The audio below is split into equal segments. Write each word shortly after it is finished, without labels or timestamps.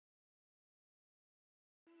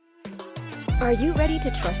Are you ready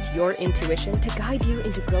to trust your intuition to guide you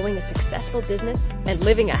into growing a successful business and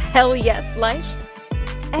living a hell yes life?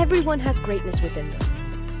 Everyone has greatness within them,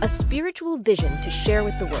 a spiritual vision to share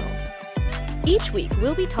with the world. Each week,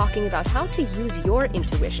 we'll be talking about how to use your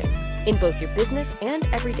intuition in both your business and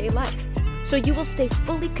everyday life, so you will stay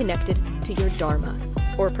fully connected to your dharma,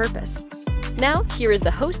 or purpose. Now, here is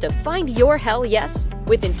the host of Find Your Hell Yes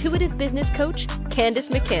with intuitive business coach, Candace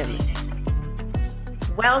McKim.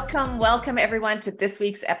 Welcome everyone to this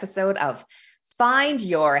week's episode of Find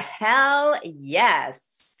Your Hell Yes.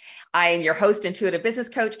 I am your host, intuitive business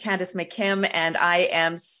coach, Candace McKim, and I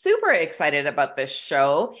am super excited about this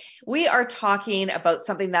show. We are talking about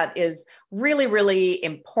something that is really, really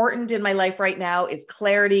important in my life right now is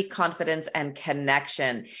clarity, confidence, and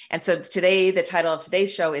connection. And so today, the title of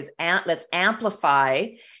today's show is Let's Amplify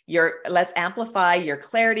your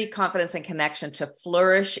clarity, confidence, and connection to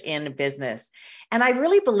flourish in business. And I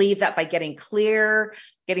really believe that by getting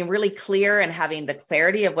really clear and having the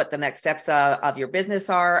clarity of what the next steps of your business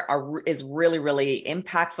is really, really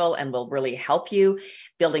impactful and will really help you.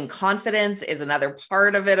 Building confidence is another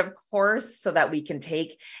part of it, of course, so that we can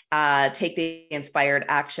take the inspired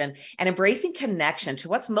action. And embracing connection to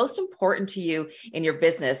what's most important to you in your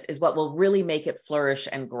business is what will really make it flourish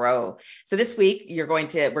and grow. So this week, we're going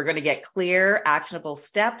to get clear, actionable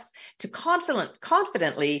steps to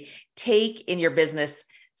confidently take in your business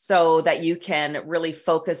so that you can really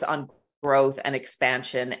focus on growth and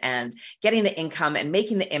expansion and getting the income and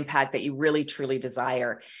making the impact that you really, truly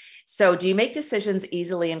desire. So do you make decisions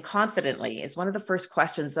easily and confidently is one of the first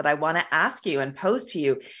questions that I want to ask you and pose to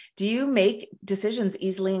you. Do you make decisions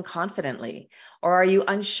easily and confidently, or are you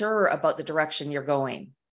unsure about the direction you're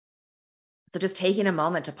going? So just taking a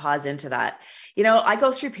moment to pause into that. I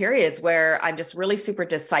go through periods where I'm just really super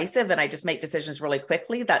decisive and I just make decisions really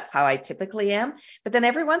quickly. That's how I typically am. But then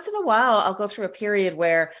every once in a while, I'll go through a period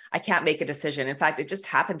where I can't make a decision. In fact, it just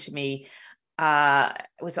happened to me.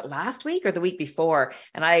 Was it last week or the week before?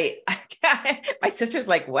 And my sister's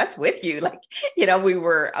like, what's with you? We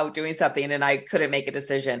were out doing something and I couldn't make a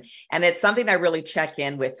decision. And it's something I really check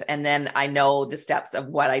in with. And then I know the steps of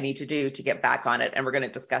what I need to do to get back on it. And we're going to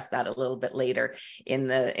discuss that a little bit later in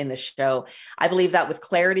the show. I believe that with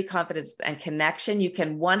clarity, confidence, and connection, you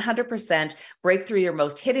can 100% break through your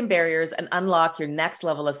most hidden barriers and unlock your next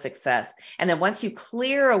level of success. And then once you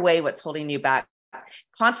clear away what's holding you back,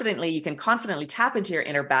 you can confidently tap into your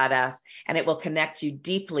inner badass, and it will connect you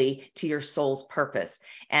deeply to your soul's purpose.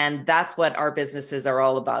 And that's what our businesses are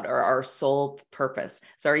all about, or our soul purpose.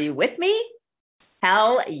 So are you with me?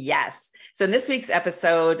 Hell yes. So in this week's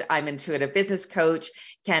episode, I'm intuitive business coach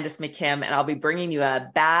Candace McKim, and I'll be bringing you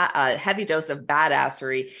a heavy dose of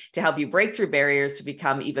badassery to help you break through barriers to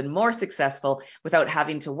become even more successful without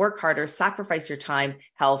having to work harder, sacrifice your time,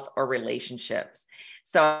 health, or relationships.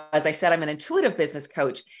 So as I said, I'm an intuitive business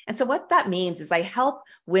coach. And so what that means is I help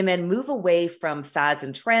women move away from fads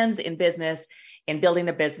and trends in business, in building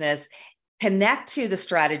a business, connect to the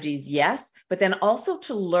strategies, yes, but then also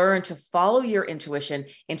to learn to follow your intuition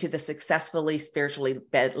into the successfully spiritually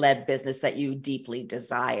led business that you deeply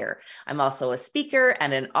desire. I'm also a speaker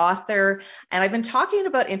and an author, and I've been talking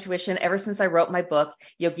about intuition ever since I wrote my book,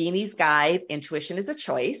 Yogini's Guide, Intuition is a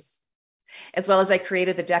Choice, as well as I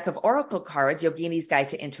created the deck of oracle cards, Yogini's Guide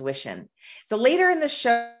to Intuition. So later in the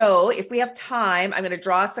show, if we have time, I'm going to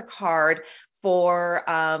draw us a card for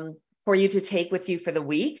you to take with you for the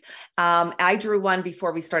week. I drew one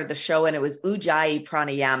before we started the show, and it was Ujjayi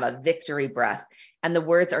Pranayama, victory breath. And the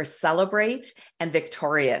words are celebrate and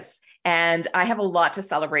victorious. And I have a lot to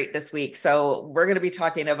celebrate this week, so we're going to be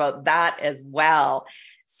talking about that as well.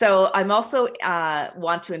 So I'm also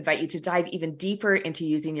want to invite you to dive even deeper into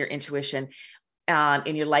using your intuition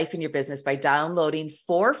in your life and your business by downloading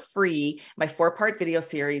for free my 4-part video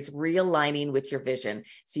series, Realigning with Your Vision.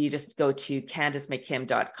 So you just go to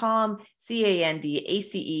CandaceMcKim.com,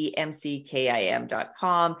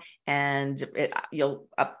 CandaceMcKim.com, and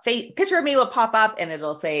picture of me will pop up and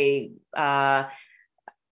it'll say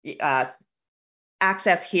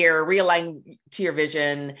access here, realign to your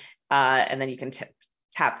vision, and then you can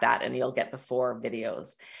tap that and you'll get the 4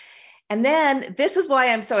 videos. And then this is why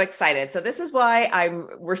I'm so excited. So this is why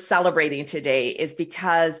we're celebrating today, is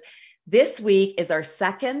because this week is our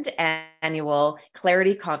second annual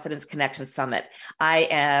Clarity, Confidence, Connection Summit. I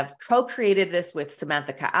have co-created this with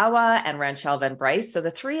Samantha Ka'awa and Ranchelle Van Bryce. So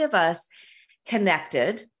the 3 of us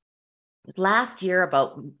connected last year,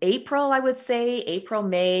 about April, I would say, April,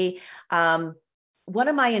 May. One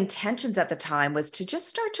of my intentions at the time was to just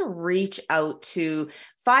start to reach out to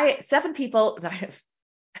 7 people.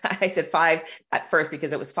 I said 5 at first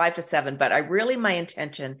because it was 5 to 7, but my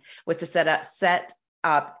intention was to set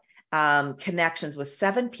up connections with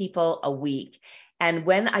 7 people a week. And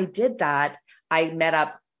when I did that, I met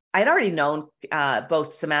up. I'd already known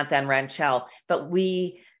both Samantha and Ranchelle, but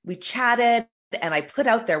we chatted, and I put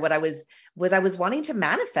out there what I was wanting to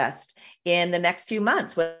manifest in the next few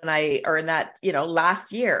months in that,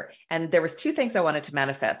 last year. And there was 2 things I wanted to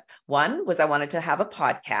manifest. One was I wanted to have a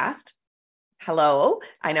podcast. Hello,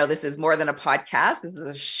 I know this is more than a podcast. This is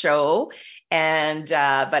a show, and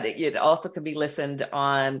but it also can be listened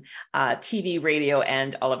on TV, radio,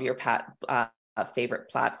 and all of your favorite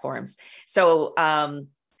platforms. So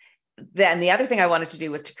then the other thing I wanted to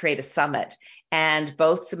do was to create a summit. And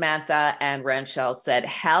both Samantha and Ranchelle said,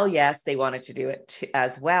 hell yes, they wanted to do it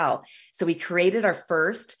as well. So we created our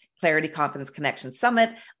first Clarity, Confidence, Connection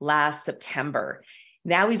Summit last September.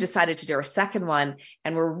 Now we've decided to do our second one,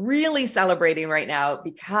 and we're really celebrating right now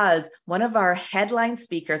because one of our headline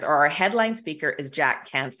speakers, or our headline speaker, is Jack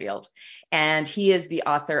Canfield. And he is the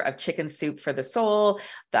author of Chicken Soup for the Soul,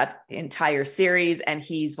 that entire series, and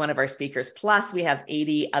he's one of our speakers. Plus, we have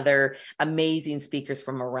 80 other amazing speakers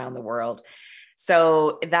from around the world.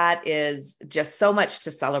 So that is just so much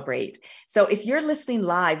to celebrate. So if you're listening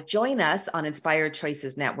live, join us on Inspired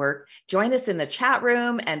Choices Network. Join us in the chat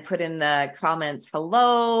room and put in the comments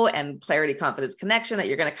hello and Clarity, Confidence, Connection that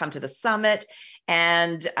you're going to come to the summit.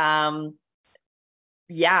 And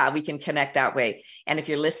we can connect that way. And if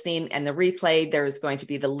you're listening and the replay, there's going to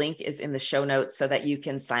be, the link is in the show notes so that you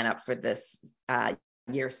can sign up for this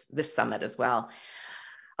this summit as well.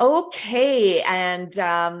 Okay. And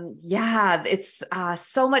it's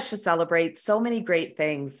so much to celebrate, so many great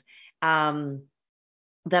things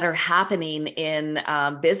that are happening in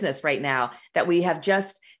business right now, that we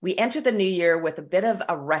entered the new year with a bit of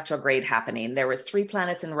a retrograde happening. There was 3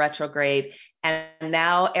 planets in retrograde, and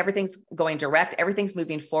now everything's going direct. Everything's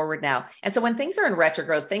moving forward now. And so when things are in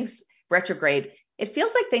retrograde, it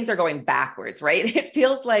feels like things are going backwards, right? It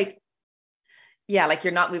feels like, like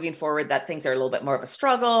you're not moving forward, that things are a little bit more of a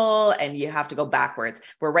struggle and you have to go backwards.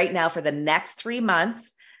 We're right now for the next 3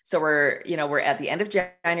 months. So we're at the end of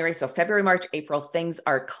January. So February, March, April, things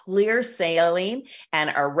are clear sailing and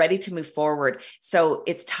are ready to move forward. So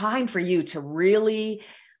it's time for you to really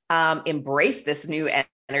embrace this new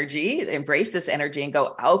energy, and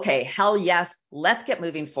go, okay, hell yes, let's get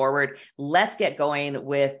moving forward. Let's get going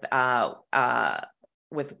with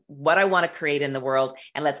what I want to create in the world,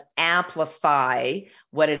 and let's amplify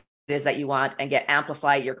what it is that you want and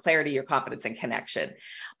amplify your clarity, your confidence, and connection.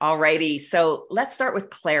 Alrighty, so let's start with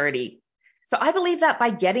clarity. So I believe that by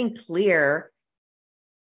getting clear,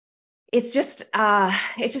 it's just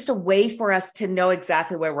a way for us to know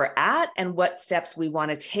exactly where we're at and what steps we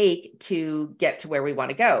want to take to get to where we want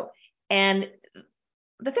to go. And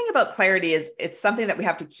the thing about clarity is it's something that we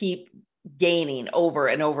have to keep gaining over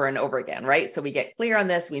and over and over again, right? So we get clear on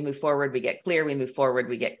this, we move forward, we get clear, we move forward,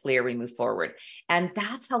 we get clear, we move forward. And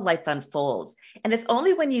that's how life unfolds. And it's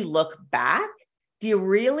only when you look back, do you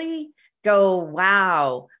really go,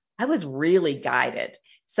 wow, I was really guided.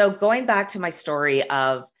 So going back to my story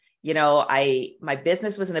of, my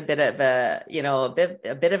business was in a bit of a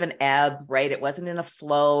bit of an ebb, right? It wasn't in a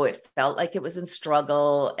flow. It felt like it was in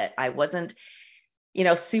struggle. I wasn't,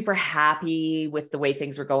 super happy with the way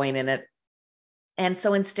things were going in it. And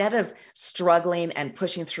so instead of struggling and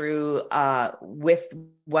pushing through with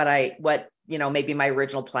what maybe my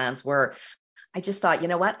original plans were, I just thought, you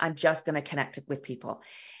know what? I'm just going to connect with people.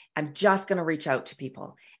 I'm just going to reach out to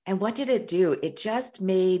people. And what did it do? It just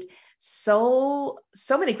made so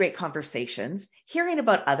many great conversations, hearing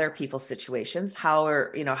about other people's situations. How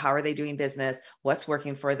are they doing business? What's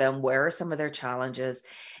working for them? Where are some of their challenges?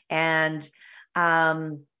 And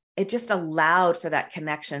it just allowed for that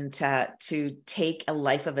connection to take a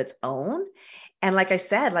life of its own. And like I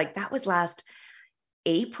said, that was last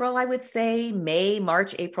April, I would say,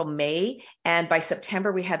 March, April, May. And by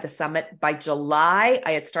September, we had the summit. By July,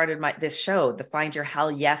 I had started this show, the Find Your Hell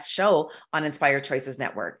Yes show on Inspired Choices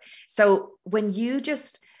Network. So when you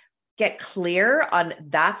just get clear on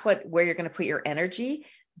where you're going to put your energy,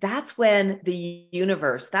 that's when the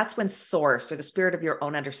universe, that's when source, or the spirit of your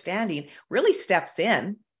own understanding, really steps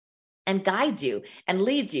in and guides you and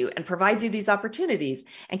leads you and provides you these opportunities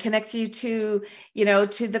and connects you to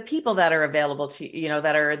the people that are available to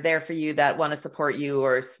that are there for you, that want to support you,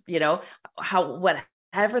 or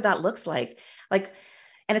whatever that looks like. And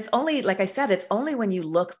it's only, like I said, it's only when you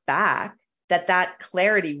look back that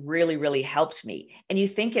clarity really, really helped me. And you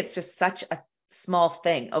think it's just such a small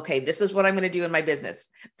thing. Okay, this is what I'm going to do in my business.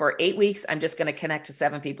 For 8 weeks, I'm just going to connect to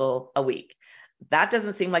 7 people a week. that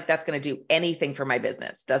doesn't seem like that's going to do anything for my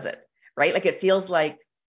business, does it? Right? Like it feels like,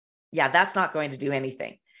 yeah, that's not going to do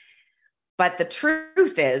anything. But the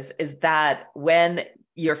truth is that when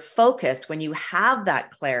you're focused, when you have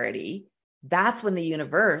that clarity, that's when the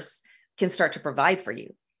universe can start to provide for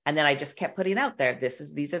you. And then I just kept putting out there,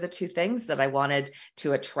 these are the two things that I wanted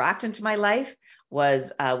to attract into my life,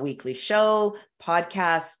 was a weekly show,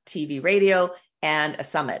 podcast, TV, radio, and a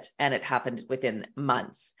summit. And it happened within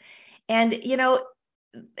months. And,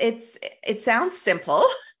 it sounds simple,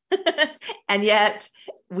 and yet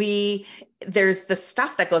there's the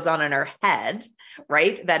stuff that goes on in our head,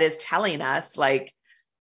 right? That is telling us like,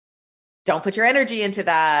 don't put your energy into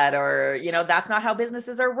that, or, that's not how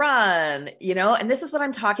businesses are run, and this is what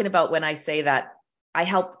I'm talking about when I say that I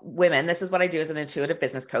help women. This is what I do as an intuitive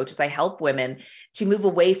business coach, is I help women to move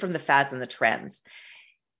away from the fads and the trends.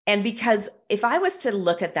 And because if I was to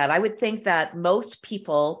look at that, I would think that most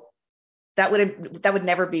people, that would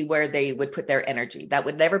never be where they would put their energy. That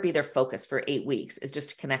would never be their focus for 8 weeks, is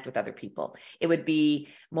just to connect with other people. It would be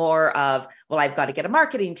more of, well, I've got to get a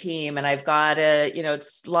marketing team, and I've got to,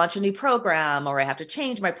 launch a new program, or I have to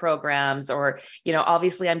change my programs, or,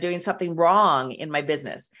 obviously I'm doing something wrong in my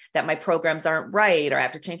business, that my programs aren't right, or I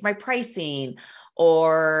have to change my pricing,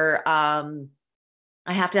 or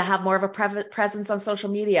I have to have more of a presence on social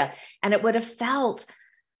media. And it would have felt,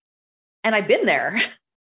 and I've been there,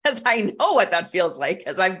 because I know what that feels like,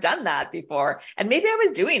 because I've done that before. And maybe I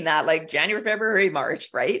was doing that like January, February, March,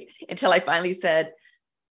 right? Until I finally said,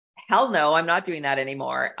 hell no, I'm not doing that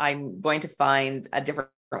anymore. I'm going to find a different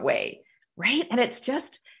way, right? And it's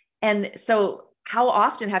just, and so how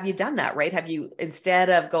often have you done that, right? Have you, instead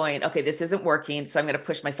of going, okay, this isn't working, so I'm going to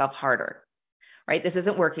push myself harder, right? This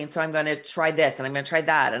isn't working, so I'm going to try this, and I'm going to try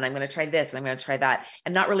that, and I'm going to try this, and I'm going to try that,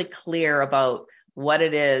 and not really clear about what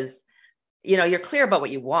it is. You're clear about what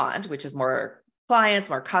you want, which is more clients,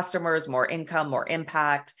 more customers, more income, more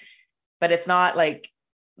impact, but it's not like,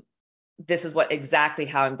 this is what exactly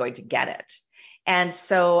how I'm going to get it. And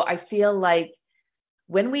so I feel like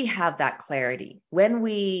when we have that clarity, when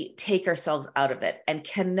we take ourselves out of it and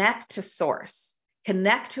connect to source,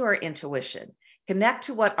 connect to our intuition, connect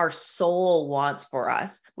to what our soul wants for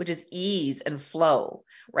us, which is ease and flow,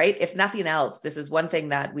 right? If nothing else, this is one thing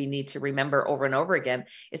that we need to remember over and over again,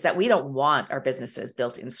 is that we don't want our businesses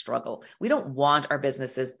built in struggle. We don't want our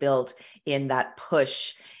businesses built in that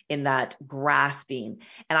push, in that grasping.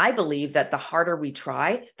 And I believe that the harder we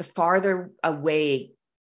try, the farther away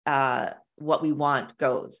what we want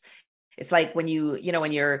goes. It's like when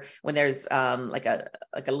when there's like a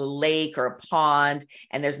little lake or a pond,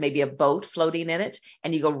 and there's maybe a boat floating in it,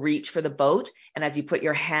 and you go reach for the boat, and as you put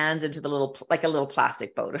your hands into the like a little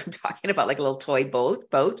plastic boat, I'm talking about like a little toy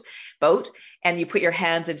boat, and you put your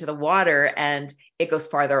hands into the water, and it goes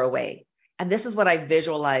farther away. And this is what I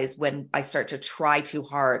visualize when I start to try too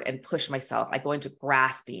hard and push myself. I go into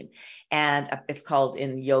grasping, and it's called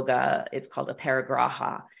in yoga, it's called a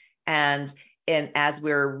aparigraha. And as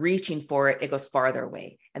we're reaching for it, it goes farther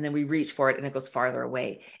away. And then we reach for it, and it goes farther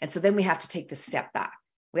away. And so then we have to take the step back.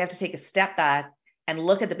 We have to take a step back and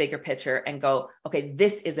look at the bigger picture and go, okay,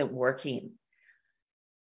 this isn't working.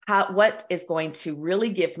 What is going to really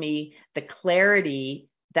give me the clarity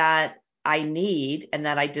that I need, and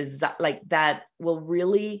that I desire, like that will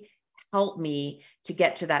really help me to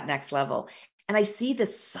get to that next level? And I see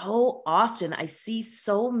this so often. I see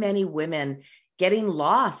so many women getting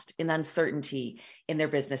lost in uncertainty in their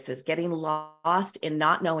businesses, getting lost in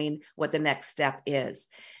not knowing what the next step is.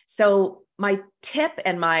 So my tip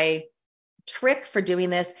and my trick for doing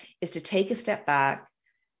this is to take a step back,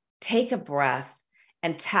 take a breath,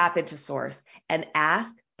 and tap into source and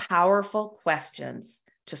ask powerful questions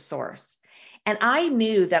to source. And I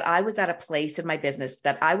knew that I was at a place in my business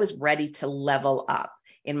that I was ready to level up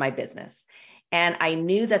in my business. And I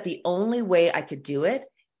knew that the only way I could do it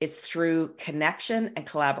is through connection and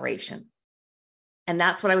collaboration. And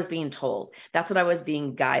that's what I was being told. That's what I was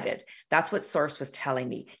being guided. That's what Source was telling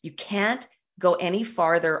me. You can't go any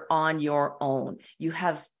farther on your own. You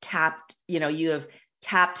have tapped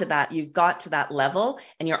to that. You've got to that level,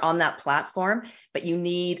 and you're on that platform, but you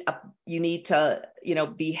need to,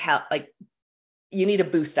 be help, like you need a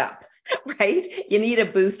boost up, right? You need a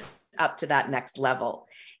boost up to that next level.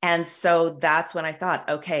 And so that's when I thought,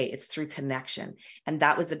 okay, it's through connection. And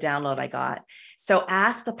that was the download I got. So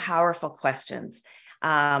ask the powerful questions.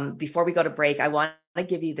 Before we go to break, I want to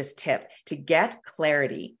give you this tip to get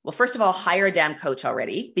clarity. Well, first of all, hire a damn coach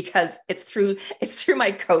already, because it's through my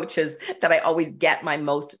coaches that I always get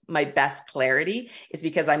my best clarity, is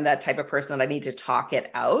because I'm that type of person that I need to talk it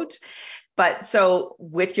out. But so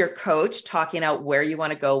with your coach, talking out where you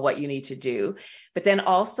want to go, what you need to do, but then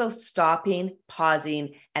also stopping,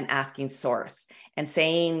 pausing, and asking source and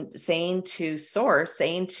saying to source,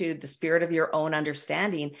 saying to the spirit of your own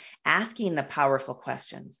understanding, asking the powerful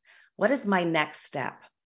questions. What is my next step?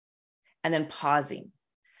 And then pausing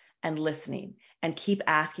and listening and keep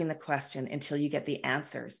asking the question until you get the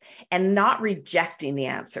answers and not rejecting the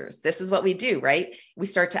answers. This is what we do, right? We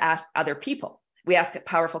start to ask other people. We ask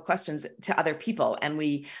powerful questions to other people, and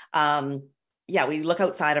we look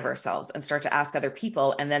outside of ourselves and start to ask other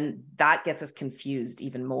people. And then that gets us confused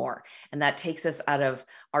even more. And that takes us out of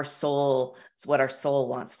our soul. It's what our soul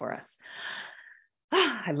wants for us.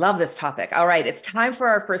 I love this topic. All right, it's time for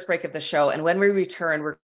our first break of the show. And when we return,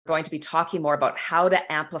 we're going to be talking more about how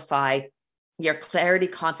to amplify your clarity,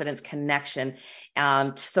 confidence, connection,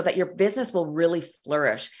 so that your business will really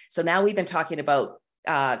flourish. So now we've been talking about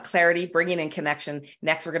clarity, bringing in connection.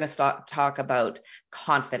 Next, we're going to talk about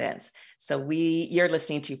confidence. So you're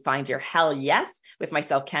listening to Find Your Hell Yes with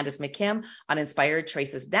myself, Candace McKim, on Inspired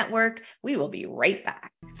Choices Network. We will be right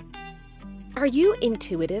back. Are you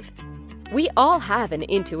intuitive? We all have an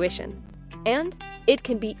intuition, and it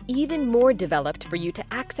can be even more developed for you to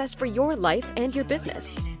access for your life and your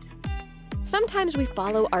business. Sometimes we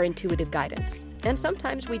follow our intuitive guidance, and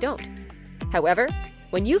sometimes we don't. However,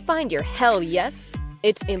 when you find your hell yes,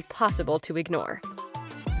 it's impossible to ignore.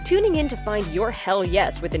 Tuning in to find your hell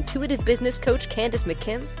yes with intuitive business coach Candace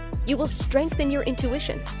McKim, you will strengthen your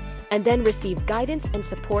intuition and then receive guidance and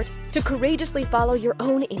support to courageously follow your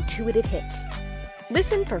own intuitive hits.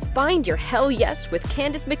 Listen for Find Your Hell Yes with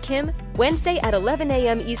Candace McKim, Wednesday at 11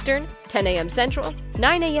 a.m. Eastern, 10 a.m. Central,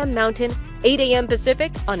 9 a.m. Mountain, 8 a.m.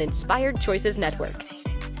 Pacific on Inspired Choices Network.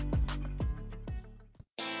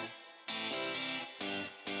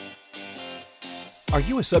 Are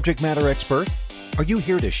you a subject matter expert? Are you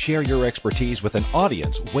here to share your expertise with an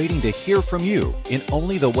audience waiting to hear from you in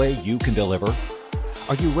only the way you can deliver?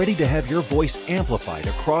 Are you ready to have your voice amplified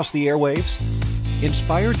across the airwaves?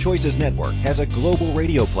 Inspired Choices Network has a global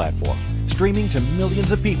radio platform streaming to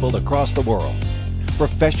millions of people across the world.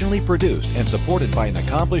 Professionally produced and supported by an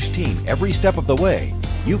accomplished team every step of the way,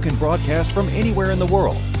 you can broadcast from anywhere in the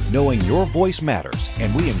world, knowing your voice matters,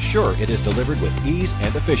 and we ensure it is delivered with ease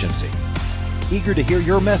and efficiency. Eager to hear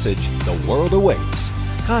your message, the world awaits.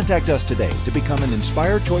 Contact us today to become an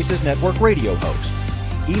Inspired Choices Network radio host.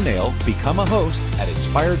 Email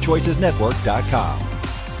becomeahost@inspiredchoicesnetwork.com.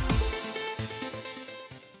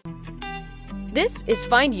 This is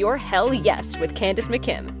Find Your Hell Yes with Candace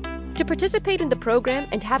McKim. To participate in the program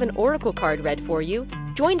and have an oracle card read for you,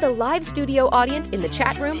 join the live studio audience in the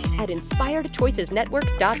chat room at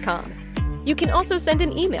inspiredchoicesnetwork.com. You can also send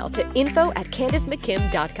an email to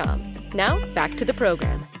info@candacemckim.com. Now, back to the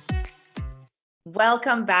program.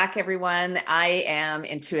 Welcome back, everyone. I am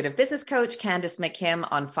intuitive business coach Candace McKim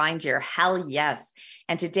on Find Your Hell Yes.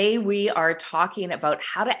 And today we are talking about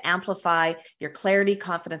how to amplify your clarity,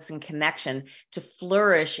 confidence, and connection to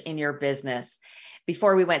flourish in your business.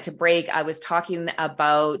 Before we went to break, I was talking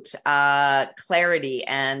about clarity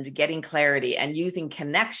and getting clarity and using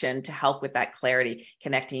connection to help with that clarity,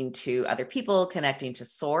 connecting to other people, connecting to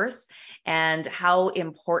source, and how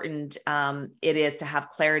important it is to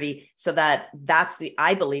have clarity, so that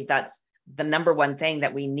I believe that's the number one thing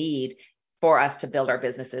that we need for us to build our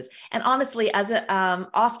businesses. And honestly, as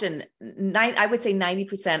often, I would say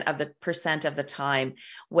 90% of the time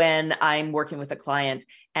when I'm working with a client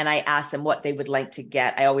and I ask them what they would like to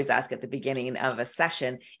get, I always ask at the beginning of a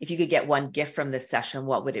session, if you could get one gift from this session,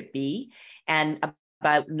 what would it be? And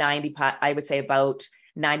about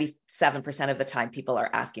 97% of the time people are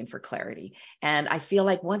asking for clarity. And I feel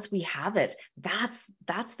like once we have it, that's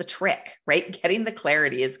the trick, right? Getting the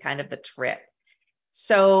clarity is kind of the trick.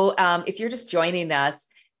 So if you're just joining us,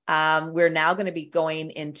 we're now going to be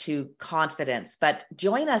going into confidence, but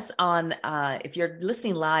join us on, if you're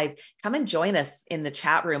listening live, come and join us in the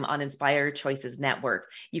chat room on Inspired Choices Network.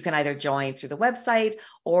 You can either join through the website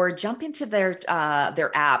or jump into their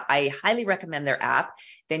app. I highly recommend their app.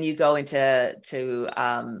 Then you go into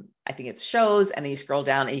I think it's shows, and then you scroll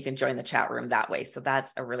down and you can join the chat room that way. So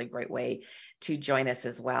that's a really great way to join us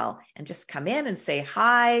as well. And just come in and say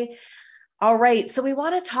hi. All right, so we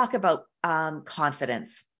want to talk about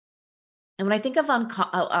confidence. And when I think of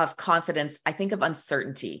confidence, I think of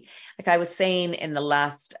uncertainty. Like I was saying in the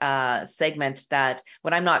last segment, that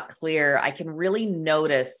when I'm not clear, I can really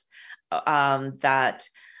notice that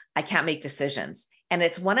I can't make decisions. And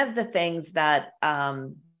it's one of the things that, I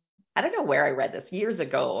don't know where I read this. Years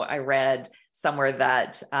ago, I read somewhere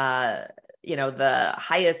that, the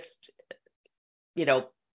highest,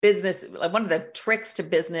 business, like one of the tricks to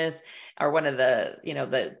business, or one of the,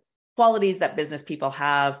 the qualities that business people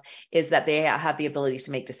have, is that they have the ability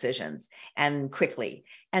to make decisions and quickly.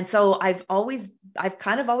 And so I've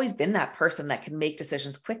kind of always been that person that can make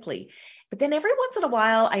decisions quickly. But then every once in a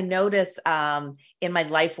while, I notice in my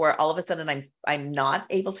life where all of a sudden I'm not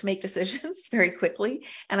able to make decisions very quickly,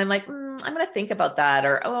 and I'm like, I'm going to think about that,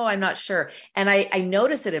 or I'm not sure. And I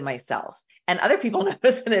notice it in myself, and other people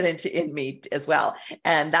notice it in me as well.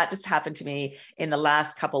 And that just happened to me in the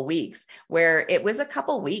last couple weeks, where it was a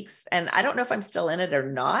couple weeks, and I don't know if I'm still in it or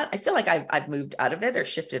not. I feel like I've moved out of it or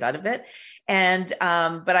shifted out of it. And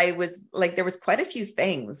but I was like, there was quite a few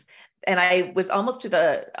things. And I was almost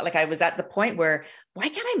I was at the point where, why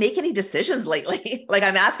can't I make any decisions lately? Like,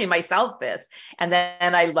 I'm asking myself this. And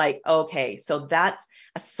then I like, okay, so that's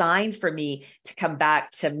a sign for me to come back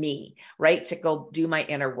to me, right? To go do my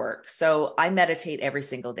inner work. So I meditate every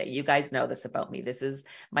single day. You guys know this about me. This is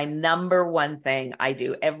my number one thing I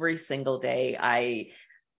do every single day.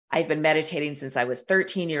 I've been meditating since I was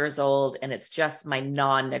 13 years old, and it's just my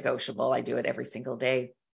non-negotiable. I do it every single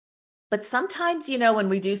day. But sometimes, when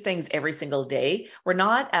we do things every single day, we're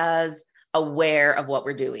not as aware of what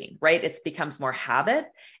we're doing, right? It becomes more habit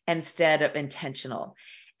instead of intentional.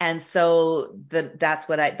 And so that's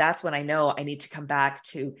when I know I need to come back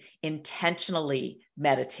to intentionally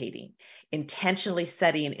meditating, intentionally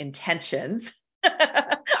setting intentions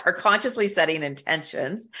or consciously setting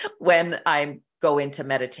intentions when I go into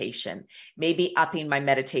meditation, maybe upping my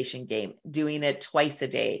meditation game, doing it twice a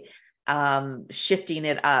day, shifting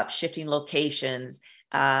it up, shifting locations,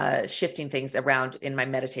 shifting things around in my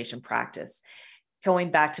meditation practice, going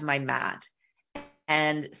back to my mat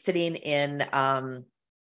and sitting in,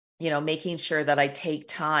 making sure that I take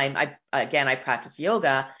time. I practice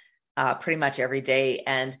yoga pretty much every day,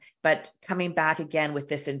 but coming back again with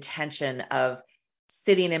this intention of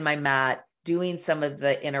sitting in my mat, doing some of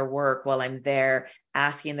the inner work while I'm there,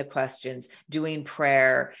 asking the questions, doing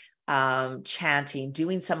prayer, chanting,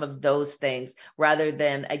 doing some of those things, rather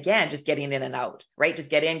than, again, just getting in and out, right? Just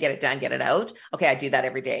get in, get it done, get it out. Okay, I do that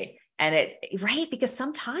every day. And right, because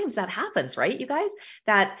sometimes that happens, right, you guys,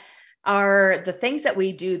 that are the things that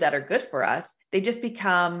we do that are good for us, they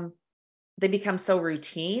become so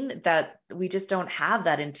routine that we just don't have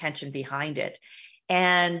that intention behind it.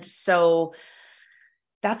 And so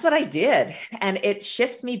that's what I did. And it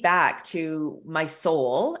shifts me back to my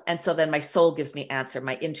soul. And so then my soul gives me answer.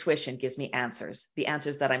 My intuition gives me answers, the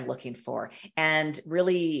answers that I'm looking for, and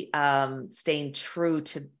really staying true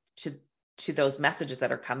to those messages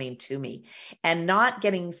that are coming to me, and not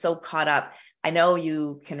getting so caught up. I know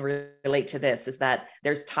you can relate to this, is that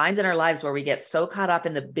there's times in our lives where we get so caught up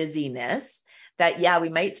in the busyness that, yeah, we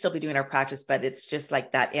might still be doing our practice, but it's just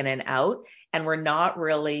like that in and out. And we're not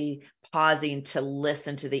really pausing to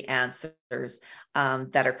listen to the answers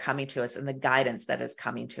that are coming to us and the guidance that is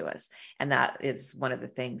coming to us. And that is one of the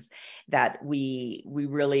things that we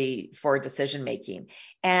really, for decision making.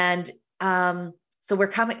 And so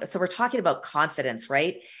we're talking about confidence,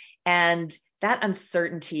 right? And that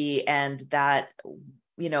uncertainty and that,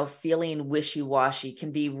 feeling wishy-washy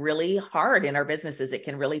can be really hard in our businesses. It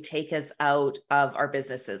can really take us out of our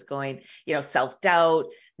businesses, going, self-doubt,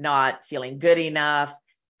 not feeling good enough.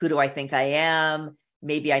 Who do I think I am?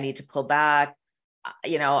 Maybe I need to pull back.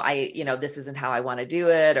 This isn't how I want to do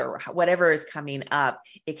it, or whatever is coming up.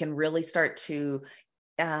 It can really start to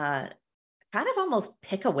kind of almost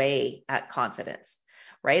pick away at confidence,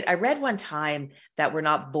 right? I read one time that we're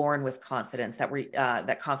not born with confidence,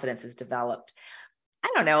 that confidence is developed. I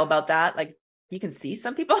don't know about that. Like, you can see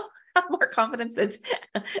some people have more confidence than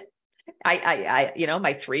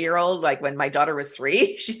my 3-year-old, like when my daughter was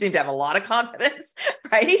 3, she seemed to have a lot of confidence,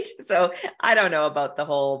 right? So I don't know about the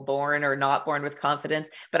whole born or not born with confidence,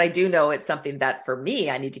 but I do know it's something that for me,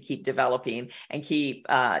 I need to keep developing and keep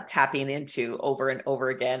tapping into over and over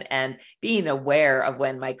again, and being aware of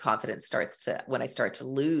when I start to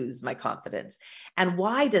lose my confidence. And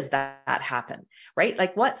why does that happen, right?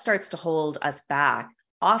 Like, what starts to hold us back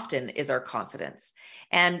often is our confidence.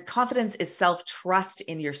 And confidence is self-trust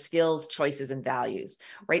in your skills, choices, and values,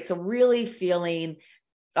 right? So really feeling,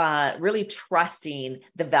 really trusting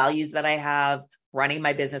the values that I have, running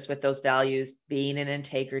my business with those values, being in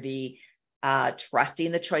integrity,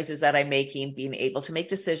 trusting the choices that I'm making, being able to make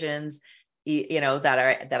decisions,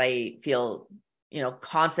 that I feel,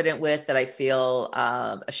 confident with, that I feel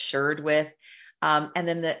assured with,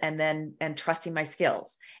 and trusting my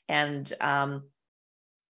skills, and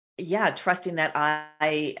trusting that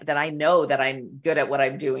I know that I'm good at what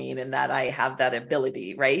I'm doing and that I have that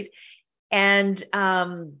ability, right? And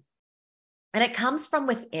And it comes from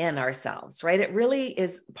within ourselves, right? It really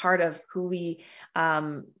is part of who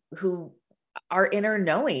our inner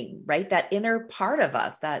knowing, right? That inner part of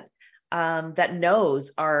us that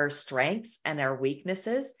knows our strengths and our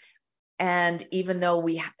weaknesses. And even though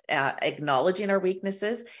we acknowledging our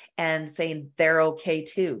weaknesses and saying they're okay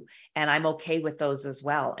too, and I'm okay with those as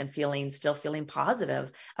well, and still feeling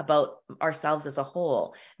positive about ourselves as a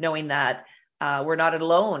whole, knowing that we're not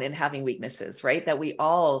alone in having weaknesses, right? That we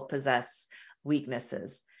all possess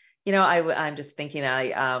weaknesses. I'm just thinking,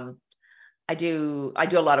 I do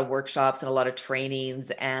a lot of workshops and a lot of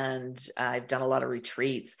trainings, and I've done a lot of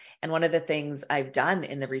retreats. And one of the things I've done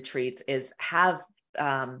in the retreats is have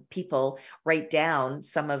people write down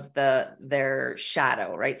some of their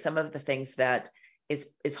shadow, right? Some of the things that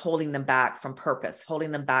is holding them back from purpose,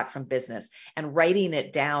 holding them back from business, and writing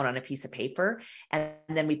it down on a piece of paper. And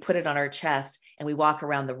then we put it on our chest and we walk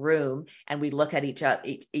around the room and we look at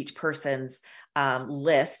each person's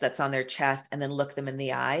list that's on their chest, and then look them in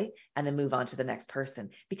the eye, and then move on to the next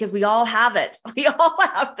person, because we all have it. We all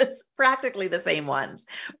have this practically the same ones,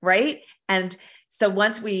 right? And so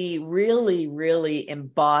once we really, really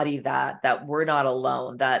embody that we're not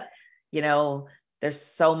alone, that, there's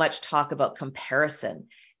so much talk about comparison.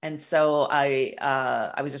 And so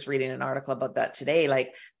I was just reading an article about that today.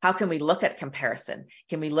 Like, how can we look at comparison?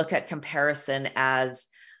 Can we look at comparison as,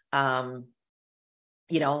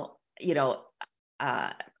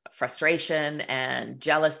 frustration and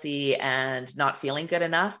jealousy and not feeling good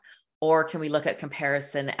enough? Or can we look at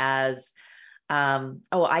comparison as, oh,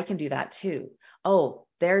 I can do that too. Oh,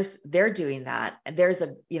 they're doing that. And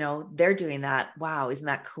they're doing that. Wow, isn't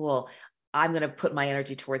that cool? I'm going to put my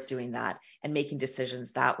energy towards doing that and making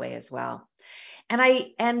decisions that way as well.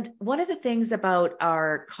 And one of the things about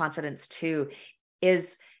our confidence too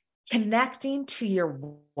is connecting to your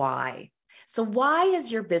why. So why is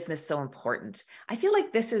your business so important? I feel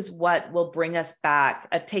like this is what will bring us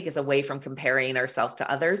back, take us away from comparing ourselves to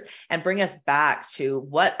others, and bring us back to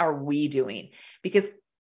what are we doing? Because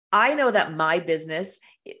I know that my business,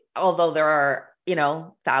 although there are,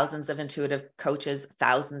 thousands of intuitive coaches,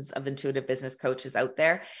 thousands of intuitive business coaches out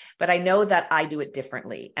there, but I know that I do it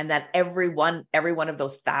differently, and that every one of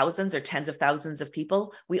those thousands or tens of thousands of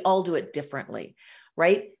people, we all do it differently,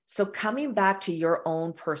 right? So coming back to your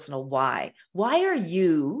own personal why are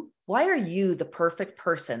you the perfect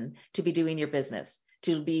person to be doing your business,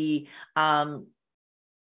 to be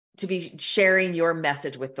sharing your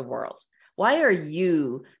message with the world? Why are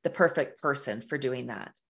you the perfect person for doing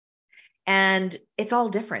that? And it's all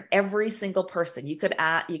different. Every single person, you could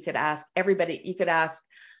ask everybody, you could ask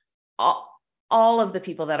all of the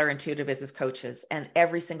people that are intuitive business coaches, and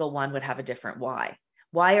every single one would have a different why.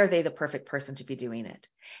 Why are they the perfect person to be doing it?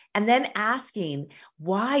 And then asking,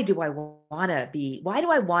 why do I want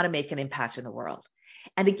to make an impact in the world?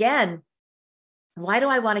 And again, why do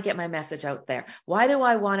I want to get my message out there? Why do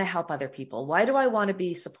I want to help other people? Why do I want to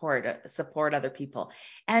be support other people?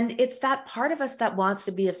 And it's that part of us that wants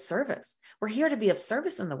to be of service. We're here to be of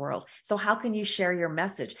service in the world. So how can you share your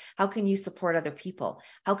message? How can you support other people?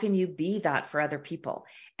 How can you be that for other people?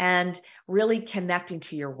 And really connecting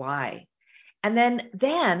to your why. And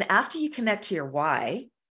then after you connect to your why,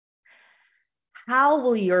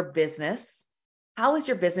 how is your business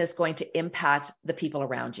going to impact the people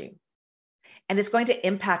around you? And it's going to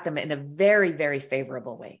impact them in a very, very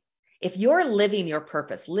favorable way. If you're living your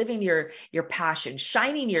purpose, living your passion,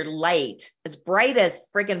 shining your light as bright as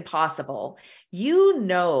friggin' possible,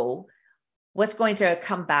 what's going to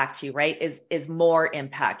come back to you, right? Is more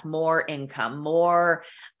impact, more income, more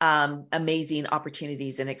amazing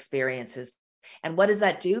opportunities and experiences. And what does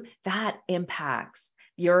that do? That impacts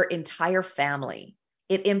your entire family.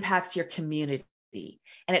 It impacts your community.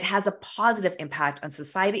 And it has a positive impact on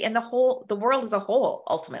society and the world as a whole,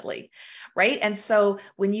 ultimately, right? And so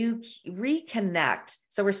when you reconnect,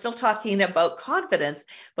 so we're still talking about confidence,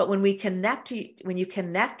 but when you connect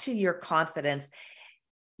to your confidence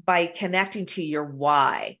by connecting to your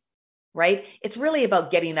why, right? It's really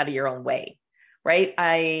about getting out of your own way, right?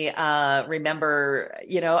 I remember,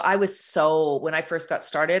 when I first got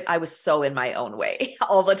started, I was so in my own way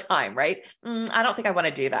all the time, right? I don't think I want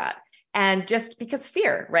to do that. And just because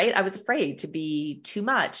fear, right? I was afraid to be too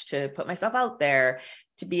much, to put myself out there,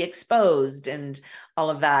 to be exposed and all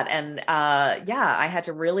of that. And I had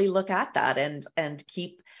to really look at that and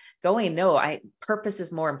keep going. No, purpose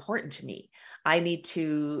is more important to me. I need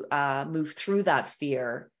to move through that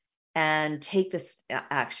fear and take this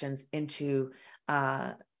actions into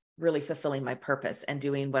really fulfilling my purpose and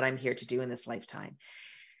doing what I'm here to do in this lifetime.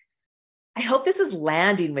 I hope this is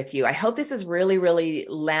landing with you. I hope this is really, really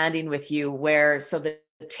landing with you so that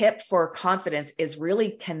tip for confidence is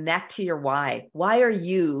really connect to your why. Why are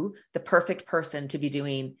you the perfect person to be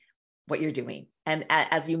doing what you're doing? And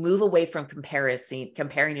as you move away from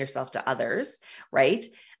comparing yourself to others, right?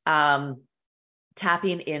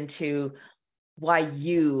 Tapping into why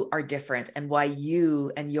you are different and why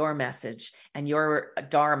you and your message and your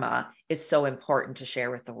dharma is so important to share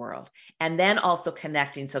with the world. And then also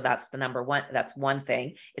connecting. So that's the number one. That's one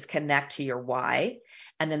thing, is connect to your why.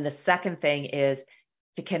 And then the second thing is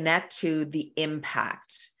to connect to the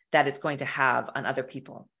impact that it's going to have on other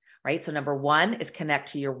people, right? So number one is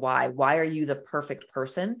connect to your why. Why are you the perfect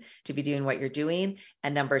person to be doing what you're doing?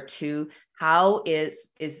 And number two, how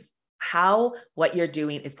what you're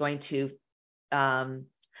doing is going to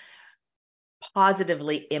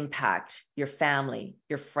positively impact your family,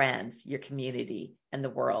 your friends, your community, and the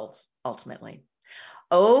world ultimately.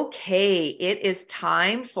 Okay, it is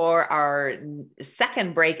time for our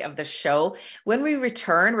second break of the show. When we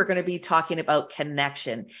return, we're going to be talking about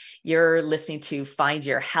connection. You're listening to Find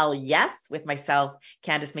Your Hell Yes with myself,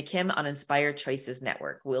 Candace McKim, on Inspired Choices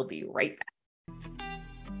Network. We'll be right back.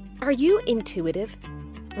 Are you intuitive?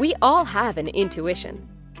 We all have an intuition,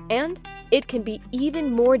 and it can be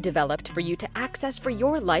even more developed for you to access for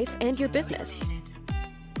your life and your business.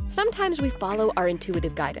 Sometimes we follow our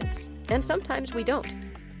intuitive guidance, and sometimes we don't.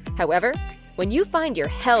 However, when you find your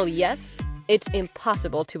hell yes, it's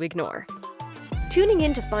impossible to ignore. Tuning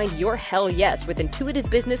in to Find Your Hell Yes with intuitive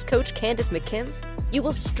business coach Candace McKim, you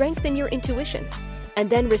will strengthen your intuition and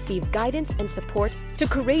then receive guidance and support to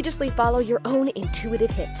courageously follow your own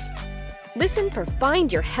intuitive hits. Listen for Find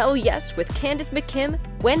Your Hell Yes with Candace McKim,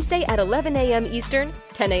 Wednesday at 11 a.m. Eastern,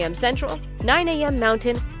 10 a.m. Central, 9 a.m.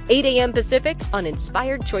 Mountain, 8 a.m. Pacific on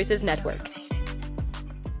Inspired Choices Network.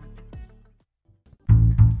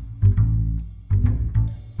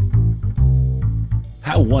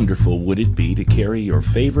 How wonderful would it be to carry your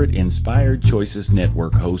favorite Inspired Choices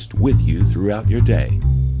Network host with you throughout your day?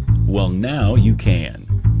 Well, now you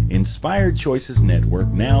can. Inspired Choices Network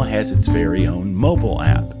now has its very own mobile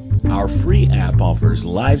app. Our free app offers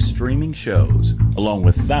live streaming shows, along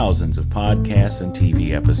with thousands of podcasts and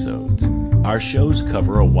TV episodes. Our shows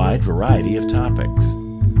cover a wide variety of topics.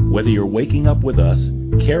 Whether you're waking up with us,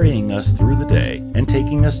 carrying us through the day, and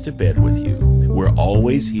taking us to bed with you, we're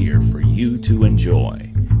always here for you to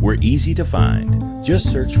enjoy. We're easy to find.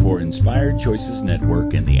 Just search for Inspired Choices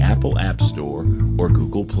Network in the Apple App Store or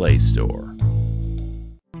Google Play Store.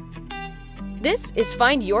 This is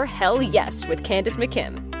Find Your Hell Yes with Candace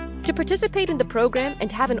McKim. To participate in the program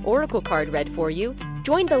and have an oracle card read for you,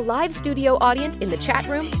 join the live studio audience in the chat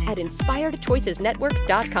room at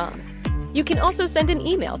inspiredchoicesnetwork.com. You can also send an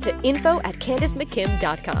email to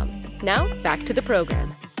info@CandaceMcKim.com. Now, back to the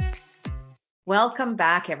program. Welcome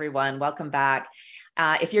back, everyone. Welcome back.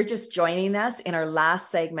 If you're just joining us, in our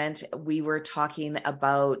last segment, we were talking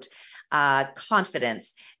about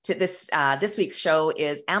confidence. This week's show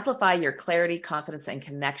is Amplify Your Clarity, Confidence, and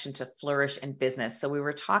Connection to Flourish in Business. So we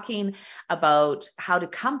were talking about how to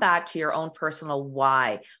come back to your own personal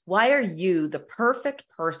why. Why are you the perfect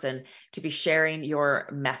person to be sharing your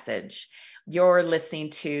message? You're listening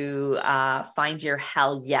to Find Your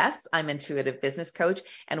Hell Yes. I'm Intuitive Business Coach,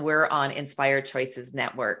 and we're on Inspired Choices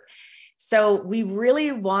Network. So we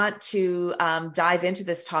really want to dive into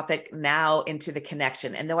this topic now, into the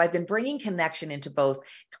connection. And though I've been bringing connection into both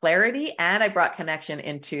clarity and I brought connection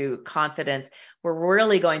into confidence, we're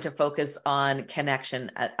really going to focus on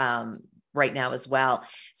connection right now as well.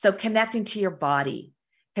 So connecting to your body,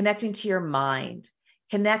 connecting to your mind,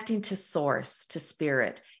 connecting to source, to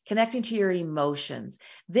spirit, connecting to your emotions.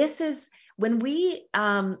 This is when we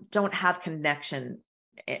don't have connection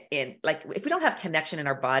if we don't have connection in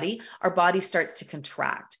our body starts to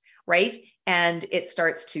contract, right? And it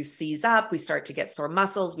starts to seize up. We start to get sore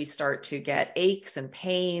muscles. We start to get aches and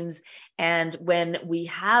pains. And when we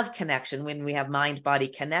have connection, when we have mind-body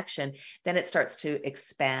connection, then it starts to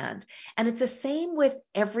expand. And it's the same with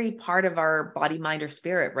every part of our body, mind, or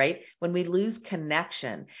spirit, right? When we lose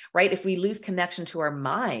connection, right? If we lose connection to our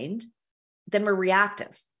mind, then we're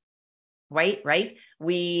reactive, right?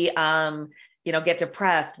 We, get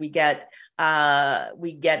depressed. We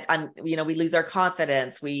lose our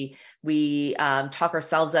confidence. We talk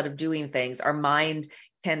ourselves out of doing things. Our mind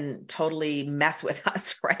can totally mess with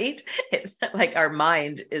us, right? It's like our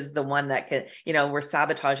mind is the one that can, we're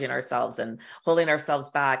sabotaging ourselves and holding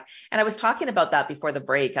ourselves back. And I was talking about that before the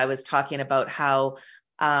break. I was talking about how,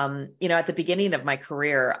 at the beginning of my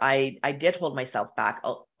career, I did hold myself back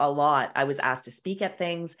a lot. I was asked to speak at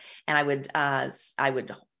things, and I would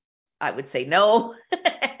say no.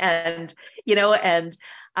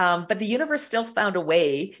 but the universe still found a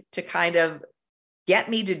way to kind of get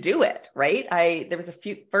me to do it, right? There was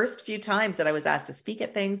first few times that I was asked to speak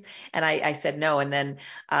at things, and I said no. And then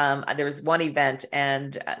there was one event,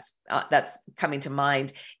 and that's coming to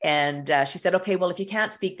mind. And she said, okay, well, if you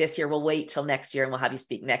can't speak this year, we'll wait till next year and we'll have you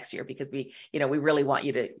speak next year, because we really want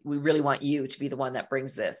you to be the one that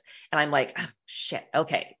brings this. And I'm like, oh, shit,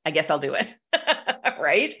 okay, I guess I'll do it.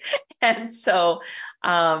 Right. And so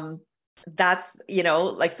that's,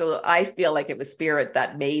 so I feel like it was spirit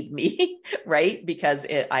that made me, right? Because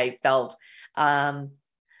I felt, I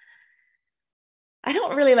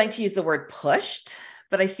don't really like to use the word pushed,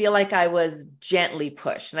 but I feel like I was gently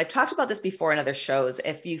pushed. And I've talked about this before in other shows.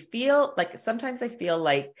 If you feel like, sometimes I feel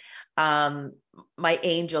like my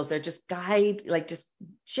angels are just just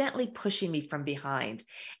gently pushing me from behind.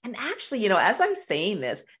 And actually, as I'm saying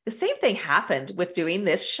this, the same thing happened with doing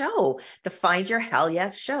this show, the Find Your Hell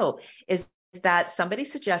Yes show, is that somebody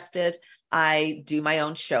suggested I do my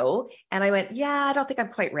own show. And I went, yeah, I don't think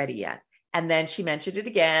I'm quite ready yet. And then she mentioned it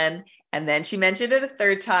again. And then she mentioned it a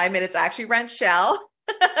third time. And it's actually Ranchelle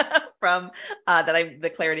from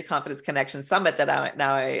the Clarity Confidence Connection Summit that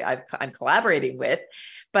I'm collaborating with.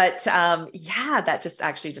 But that just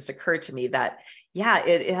actually occurred to me that,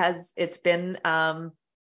 it's been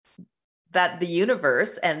that the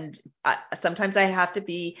universe, and sometimes I have to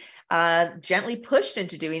be gently pushed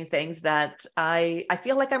into doing things that I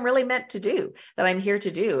feel like I'm really meant to do, that I'm here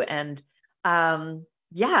to do. And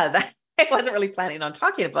that I wasn't really planning on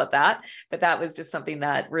talking about that, but that was just something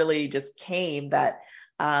that really just came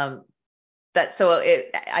I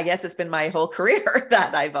guess it's been my whole career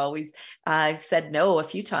that I've always said no a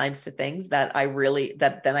few times to things that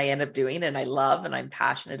then I end up doing and I love and I'm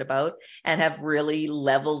passionate about and have really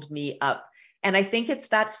leveled me up. And I think it's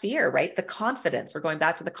that fear, right? The confidence. We're going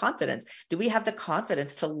back to the confidence. Do we have the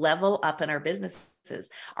confidence to level up in our businesses?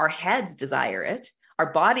 Our heads desire it.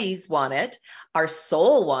 Our bodies want it. Our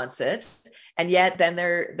soul wants it. And yet then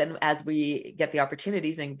as we get the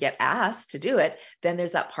opportunities and get asked to do it, then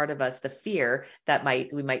there's that part of us, the fear, that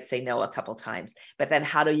we might say no a couple times. But then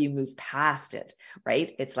how do you move past it,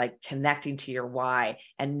 right? It's like connecting to your why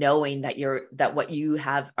and knowing that what you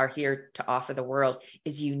are here to offer the world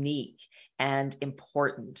is unique and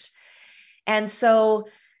important. And so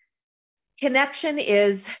connection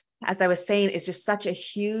is, as I was saying, is just such a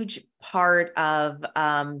huge part of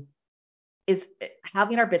is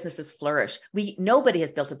having our businesses flourish. Nobody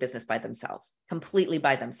has built a business by themselves, completely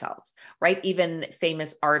by themselves, right? Even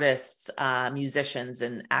famous artists, musicians,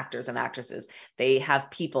 and actors and actresses, they have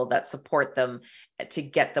people that support them to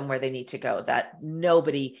get them where they need to go. That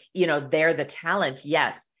nobody, they're the talent,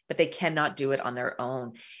 yes, but they cannot do it on their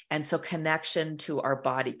own. And so connection to our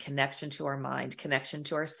body, connection to our mind, connection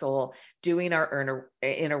to our soul, doing our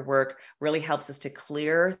inner work really helps us to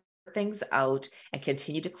clear things out and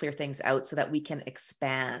continue to clear things out so that we can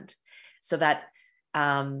expand. So that,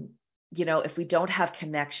 if we don't have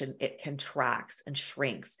connection, it contracts and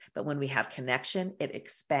shrinks. But when we have connection, it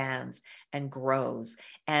expands and grows,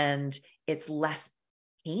 and it's less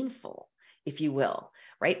painful, if you will,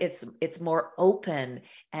 right? It's more open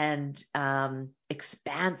and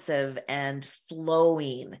expansive and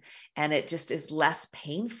flowing, and it just is less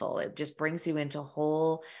painful. It just brings you into a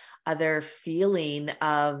whole other feeling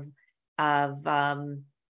of the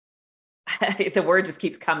word just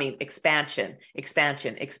keeps coming, expansion. It's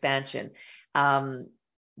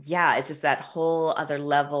just that whole other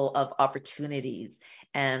level of opportunities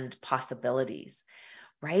and possibilities,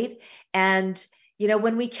 right? And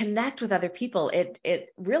when we connect with other people, it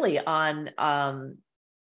really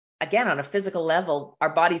again, on a physical level,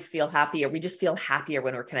 our bodies feel happier. We just feel happier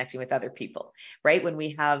when we're connecting with other people, right? When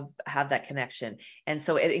we have that connection. And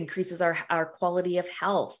so it increases our quality of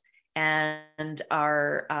health and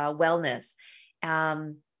our wellness.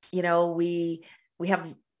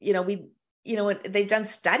 They've done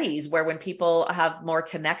studies where when people have more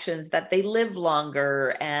connections, that they live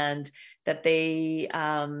longer and that they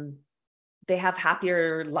have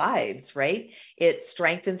happier lives, right? It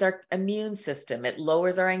strengthens our immune system. It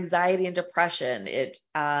lowers our anxiety and depression. It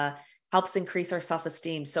helps increase our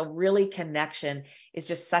self-esteem. So really, connection is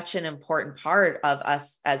just such an important part of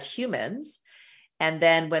us as humans. And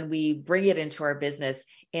then when we bring it into our business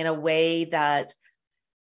in a way that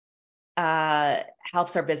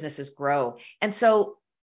helps our businesses grow. And so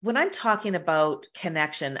when I'm talking about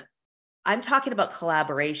connection, I'm talking about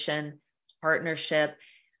collaboration, partnership,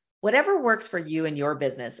 whatever works for you and your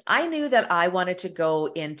business. I knew that I wanted to go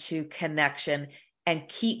into connection and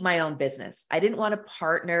keep my own business. I didn't want to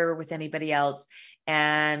partner with anybody else,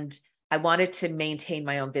 and I wanted to maintain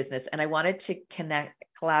my own business, and I wanted to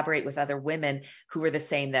collaborate with other women who were the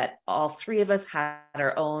same, that all three of us had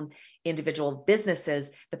our own individual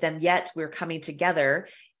businesses, but then yet we're coming together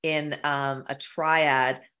in a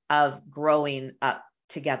triad of growing up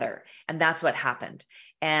together. And that's what happened.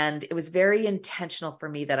 And it was very intentional for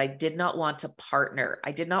me that I did not want to partner.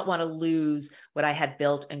 I did not want to lose what I had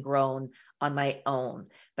built and grown on my own,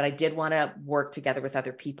 but I did want to work together with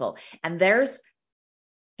other people. And there's,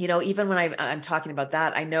 even when I'm talking about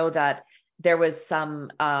that, I know that there was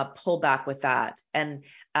some pullback with that. And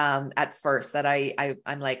at first that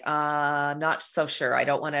I'm like, not so sure. I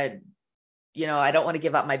don't want to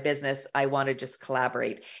give up my business. I want to just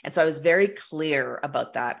collaborate. And so I was very clear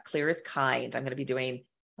about that. Clear as kind. I'm going to be doing,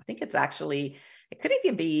 I think it could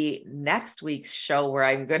even be next week's show where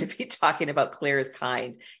I'm going to be talking about clear as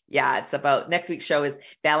kind. Yeah, it's about next week's show is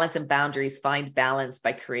balance and boundaries. Find balance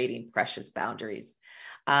by creating precious boundaries.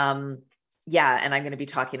 And I'm going to be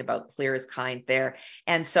talking about clear as kind there.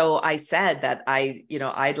 And so I said that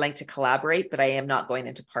I'd like to collaborate, but I am not going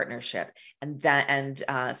into partnership. And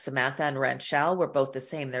Samantha and Ranchelle were both the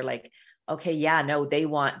same. They're like, okay, yeah, no,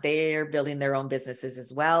 they're building their own businesses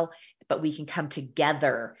as well, but we can come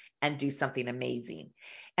together and do something amazing.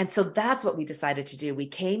 And so that's what we decided to do. We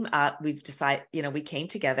came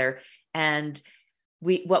together, and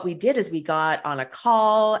what we did is we got on a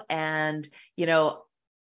call, and,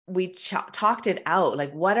 we talked it out.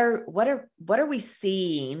 Like, what are we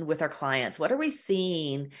seeing with our clients? What are we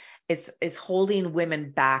seeing is holding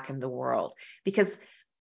women back in the world? Because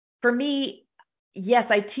for me,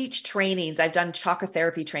 yes, I teach trainings. I've done chakra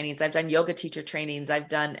therapy trainings. I've done yoga teacher trainings.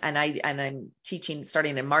 I'm teaching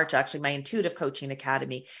starting in March, actually, my intuitive coaching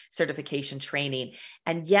academy certification training.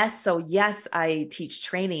 And yes, I teach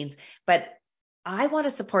trainings, but I want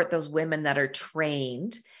to support those women that are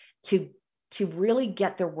trained to really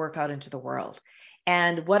get their work out into the world.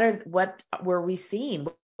 And what were we seeing?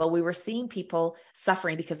 Well, we were seeing people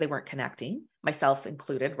suffering because they weren't connecting, myself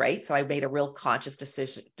included, right? So I made a real conscious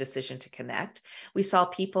decision to connect. We saw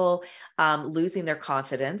people losing their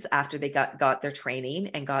confidence after they got their training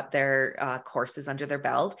and got their courses under their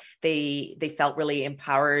belt. They felt really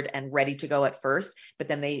empowered and ready to go at first, but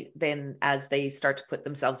then as they start to put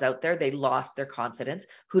themselves out there, they lost their confidence.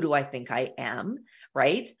 Who do I think I am?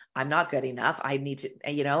 Right? I'm not good enough. I need to,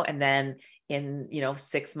 and then in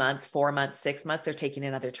 6 months, 4 months, 6 months, they're taking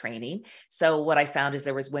another training. So what I found is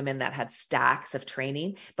there was women that had stacks of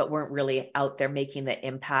training, but weren't really out there making the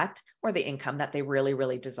impact or the income that they really,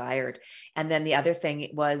 really desired. And then the other thing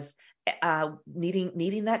was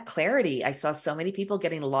needing that clarity. I saw so many people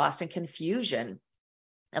getting lost in confusion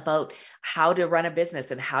about how to run a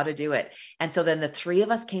business and how to do it. And so then the three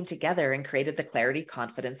of us came together and created the Clarity,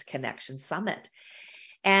 Confidence, Connection Summit.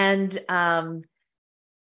 And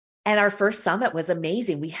our first summit was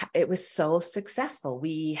amazing. It was so successful.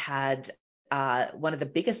 We had one of the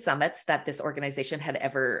biggest summits that this organization had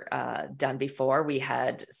ever done before. We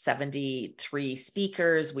had 73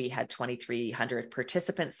 speakers. We had 2,300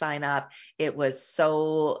 participants sign up. It was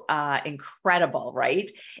so incredible,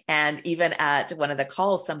 right? And even at one of the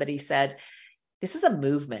calls, somebody said, this is a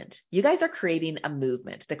movement. You guys are creating a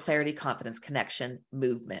movement, the Clarity, Confidence, Connection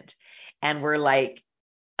movement. And we're like,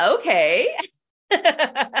 okay.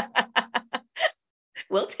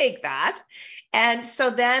 We'll take that. And so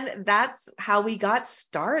then that's how we got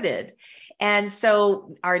started. And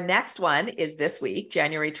so our next one is this week,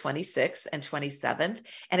 January 26th and 27th.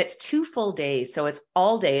 And it's 2 full days. So it's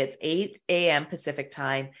all day. It's 8 a.m. Pacific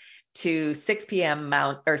time to 6 p.m.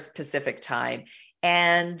 Pacific time.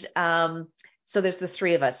 And so there's the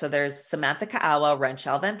three of us. So there's Samantha Ka'awa,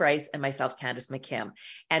 Ranchelle Van Bryce, and myself, Candace McKim.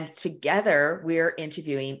 And together we're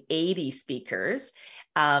interviewing 80 speakers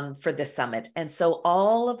for this summit. And so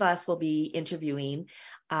all of us will be interviewing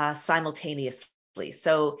simultaneously.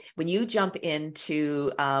 So when you jump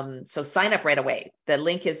into, so sign up right away. The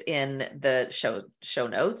link is in the show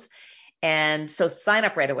notes. And so sign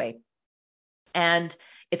up right away. And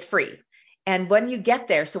it's free. And when you get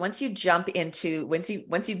there, so once you get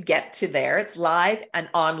to there, it's live and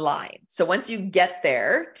online. So once you get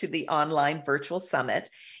there to the online virtual summit,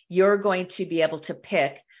 you're going to be able to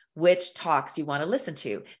pick which talks you want to listen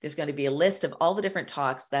to. There's going to be a list of all the different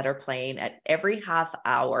talks that are playing at every half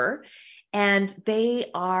hour. And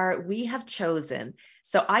we have chosen.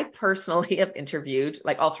 So I personally have interviewed,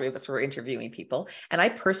 like all three of us were interviewing people, and I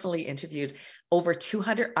personally interviewed over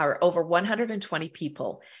 200 or over 120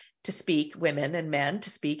 people to speak, women and men,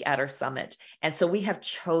 to speak at our summit. And so we have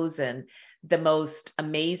chosen the most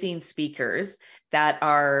amazing speakers that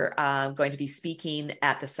are going to be speaking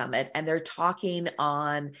at the summit. And they're talking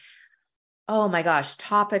on, oh my gosh,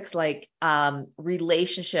 topics like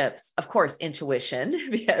relationships, of course, intuition,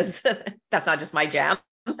 because that's not just my jam.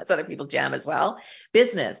 That's other people's jam as well.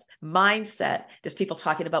 Business, mindset. There's people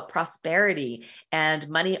talking about prosperity and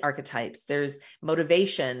money archetypes. There's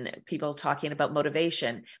motivation, people talking about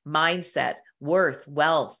motivation, mindset, worth,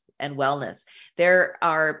 wealth, and wellness. There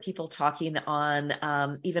are people talking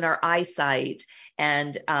on even our eyesight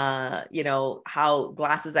and, how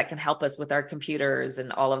glasses that can help us with our computers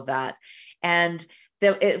and all of that. And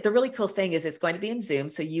the really cool thing is it's going to be in Zoom,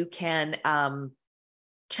 so you can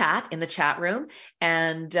chat in the chat room,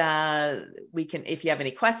 and we can, if you have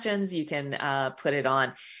any questions, you can put it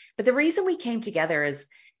on. But the reason we came together is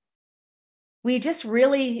we just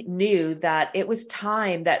really knew that it was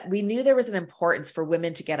time, that we knew there was an importance for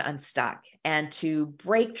women to get unstuck and to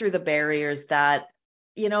break through the barriers that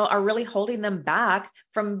are really holding them back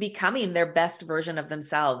from becoming their best version of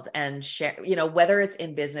themselves, and share, whether it's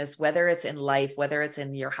in business, whether it's in life, whether it's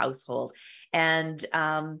in your household, and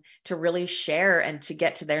to really share and to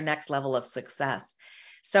get to their next level of success.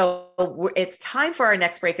 So it's time for our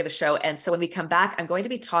next break of the show. And so when we come back, I'm going to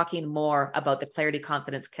be talking more about the Clarity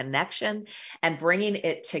Confidence Connection and bringing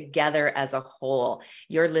it together as a whole.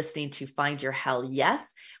 You're listening to Find Your Hell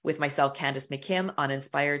Yes with myself, Candace McKim, on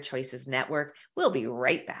Inspired Choices Network. We'll be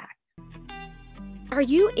right back. Are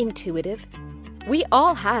you intuitive? We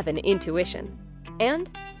all have an intuition,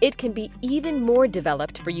 and it can be even more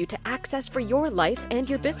developed for you to access for your life and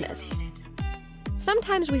your business.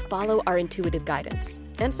 Sometimes we follow our intuitive guidance,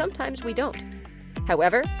 and sometimes we don't.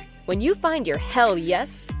 However, when you find your hell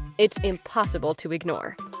yes, it's impossible to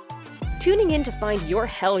ignore. Tuning in to find your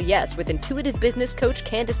hell yes with intuitive business coach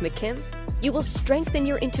Candace McKim, you will strengthen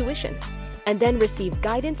your intuition and then receive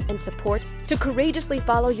guidance and support to courageously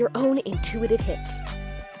follow your own intuitive hits.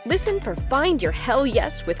 Listen for Find Your Hell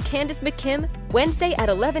Yes with Candace McKim, Wednesday at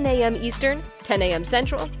 11 a.m. Eastern, 10 a.m.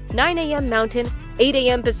 Central, 9 a.m. Mountain, 8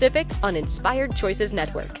 a.m. Pacific on Inspired Choices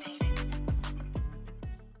Network.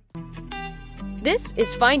 This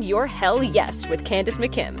is Find Your Hell Yes with Candace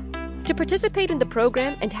McKim. To participate in the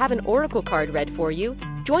program and have an oracle card read for you,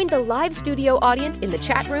 join the live studio audience in the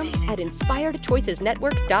chat room at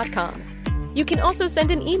inspiredchoicesnetwork.com. You can also send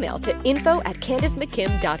an email to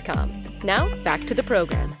info@candacemckim.com. Now, back to the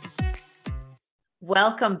program.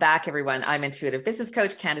 Welcome back, everyone. I'm intuitive business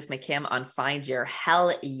coach Candace McKim on Find Your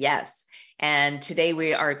Hell Yes. And today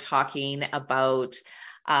we are talking about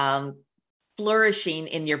flourishing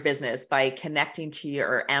in your business by connecting to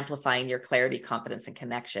or amplifying your clarity, confidence, and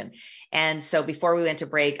connection. And so before we went to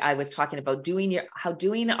break, I was talking about how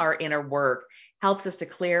doing our inner work helps us to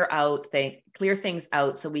clear things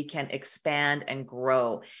out so we can expand and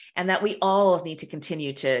grow, and that we all need to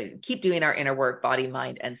continue to keep doing our inner work, body,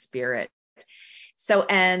 mind, and spirit. So,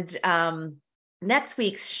 and next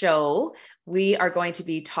week's show, we are going to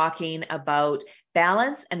be talking about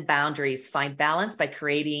balance and boundaries. Find balance by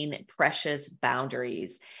creating precious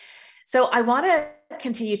boundaries. So I want to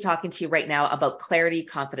continue talking to you right now about clarity,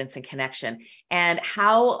 confidence, and connection, and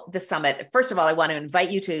how the summit. First of all, I want to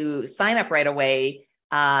invite you to sign up right away.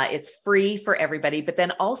 It's free for everybody, but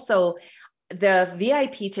then also the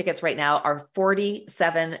VIP tickets right now are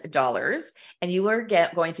 $47, and you are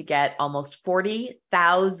going to get almost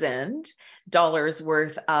 $40,000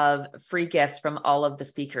 worth of free gifts from all of the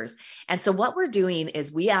speakers. And so what we're doing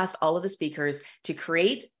is we asked all of the speakers to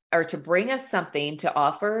create or to bring us something to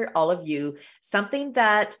offer all of you, something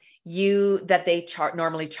that they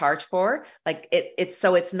normally charge for. Like it's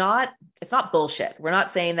not bullshit. We're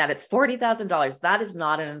not saying that it's $40,000. That is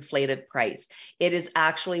not an inflated price. It is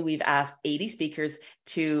actually, we've asked 80 speakers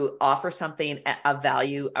to offer something of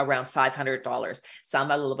value around $500.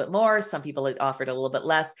 Some a little bit more, some people offered a little bit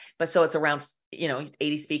less, but so it's around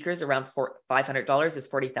 80 speakers, around $500 is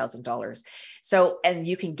 $40,000. So, and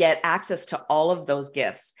you can get access to all of those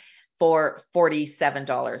gifts for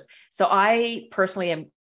 $47. So I'm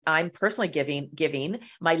personally giving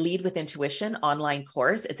my Lead with Intuition online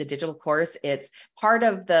course. It's a digital course. It's part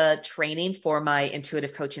of the training for my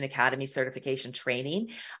Intuitive Coaching Academy certification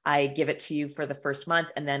training. I give it to you for the first month,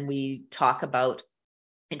 and then we talk about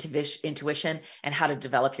intuition and how to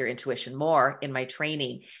develop your intuition more in my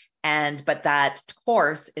training. But that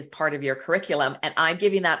course is part of your curriculum, and I'm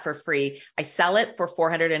giving that for free. I sell it for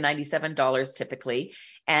 $497 typically.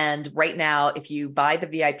 And right now, if you buy the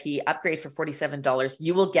VIP upgrade for $47,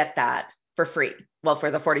 you will get that for free. Well,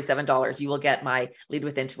 for the $47, you will get my Lead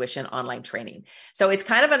with Intuition online training. So it's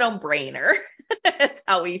kind of a no-brainer. That's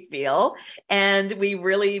how we feel. And we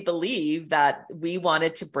really believe that we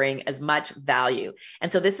wanted to bring as much value.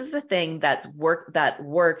 And so this is the thing that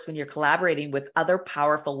works when you're collaborating with other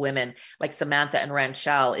powerful women like Samantha and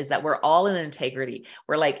Ranchelle, is that we're all in integrity.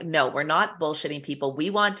 We're like, no, we're not bullshitting people.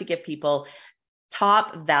 We want to give people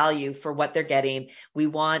top value for what they're getting. We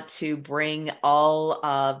want to bring all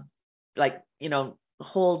of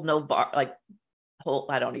hold no bar,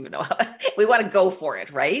 I don't even know. We want to go for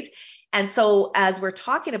it, right? And so as we're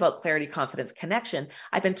talking about clarity, confidence, connection,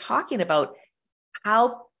 I've been talking about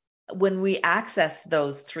how when we access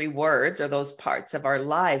those 3 words or those parts of our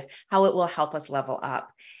lives, how it will help us level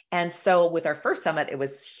up. And so with our first summit, it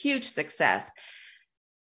was huge success.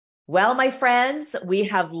 Well, my friends, we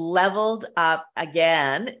have leveled up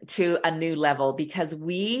again to a new level because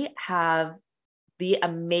we have the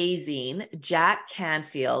amazing Jack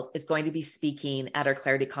Canfield is going to be speaking at our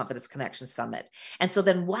Clarity, Confidence, Connection Summit. And so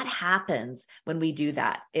then what happens when we do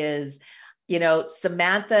that is,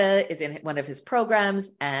 Samantha is in one of his programs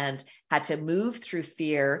and had to move through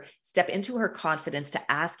fear, step into her confidence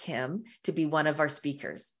to ask him to be one of our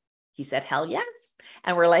speakers. He said, hell yes.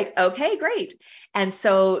 And we're like, okay, great. And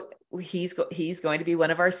so he's going to be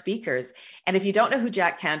one of our speakers. And if you don't know who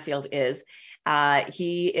Jack Canfield is,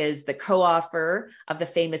 he is the co-author of the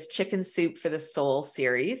famous Chicken Soup for the Soul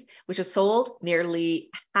series, which has sold nearly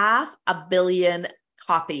 500 million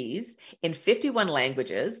copies in 51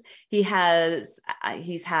 languages. He's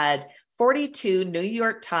had 42 New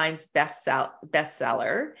York Times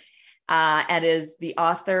bestseller, and is the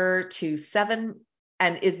author to 7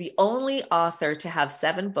 and is the only author to have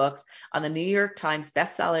 7 books on the New York Times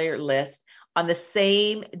bestseller list on the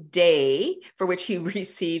same day for which he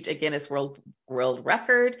received a Guinness World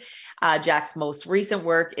Record. Jack's most recent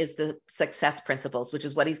work is the Success Principles, which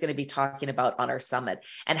is what he's going to be talking about on our summit,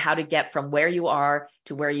 and how to get from where you are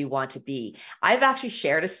to where you want to be. I've actually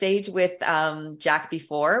shared a stage with Jack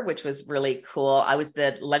before, which was really cool. I was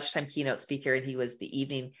the lunchtime keynote speaker and he was the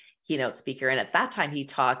evening keynote speaker. And at that time, he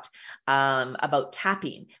talked about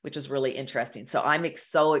tapping, which is really interesting. So I'm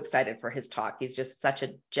so excited for his talk. He's just such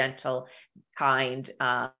a gentle, kind,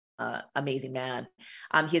 amazing man.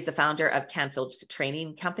 He is the founder of Canfield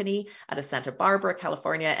Training Company out of Santa Barbara,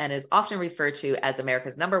 California, and is often referred to as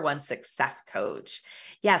America's #1 success coach.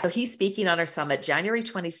 Yeah, so he's speaking on our summit January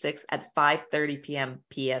 26th at 5:30 p.m.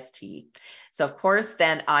 PST. So of course,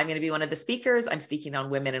 then I'm going to be one of the speakers. I'm speaking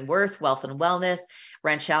on women and worth, wealth and wellness.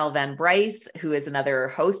 Ranchelle Van Bryce, who is another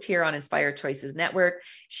host here on Inspired Choices Network,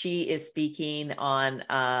 she is speaking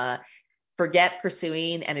on forget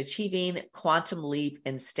pursuing and achieving quantum leap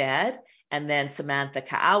instead. And then Samantha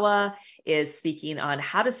Kaawa is speaking on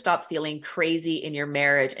how to stop feeling crazy in your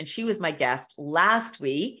marriage. And she was my guest last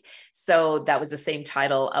week. So that was the same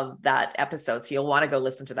title of that episode. So you'll want to go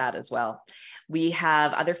listen to that as well. We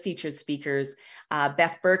have other featured speakers.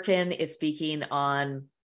 Beth Birkin is speaking on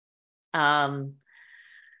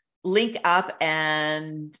link up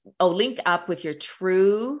with your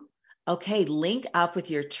true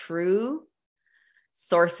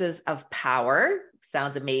sources of power.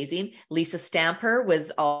 Sounds amazing. Lisa Stamper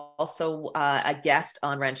was also a guest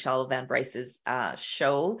on Ranchelle Van Bryce's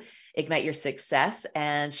show, Ignite Your Success,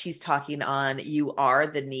 and she's talking on You Are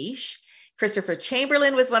the Niche. Christopher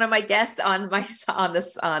Chamberlain was one of my guests on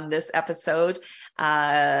this episode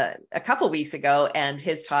a couple weeks ago, and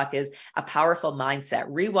his talk is A Powerful Mindset: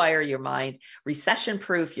 Rewire Your Mind,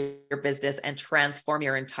 Recession-Proof Your Business, and Transform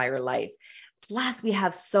Your Entire Life. Plus, we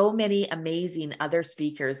have so many amazing other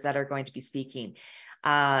speakers that are going to be speaking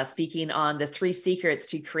on the 3 secrets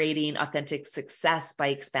to creating authentic success by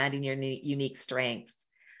expanding your unique strengths.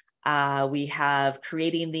 We have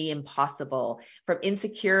creating the impossible, from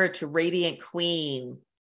insecure to radiant queen.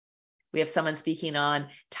 We have someone speaking on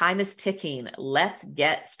time is ticking. Let's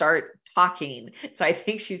start talking. So I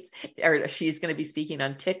think she's going to be speaking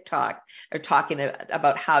on TikTok, or talking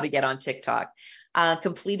about how to get on TikTok.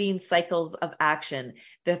 Completing cycles of action,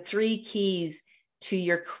 the 3 keys to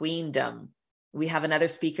your queendom. We have another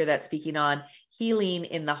speaker that's speaking on healing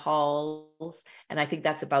in the halls, and I think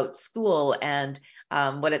that's about school and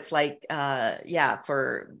what it's like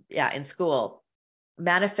in school.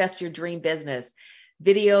 Manifest your dream business.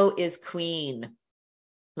 Video is queen.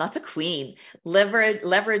 Lots of queen.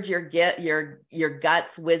 Leverage your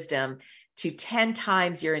guts wisdom to 10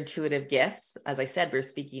 times your intuitive gifts. As I said,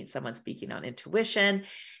 someone's speaking on intuition.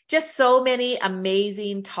 Just so many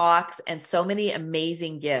amazing talks and so many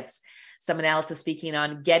amazing gifts. Someone else is speaking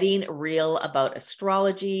on getting real about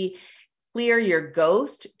astrology, clear your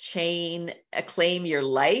ghost, claim your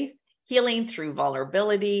life, healing through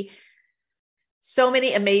vulnerability. So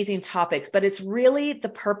many amazing topics, but it's really the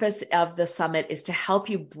purpose of the summit is to help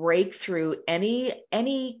you break through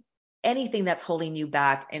anything that's holding you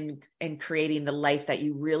back and creating the life that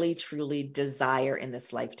you really truly desire in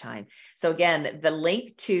this lifetime. So again, the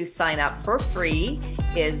link to sign up for free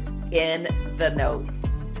is in the notes.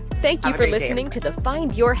 Thank you for listening to the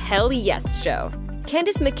Find Your Hell Yes show.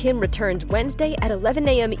 Candace McKim returns Wednesday at 11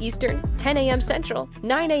 a.m. Eastern, 10 a.m. Central,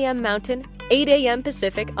 9 a.m. Mountain, 8 a.m.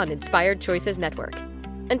 Pacific on Inspired Choices Network.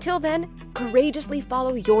 Until then, courageously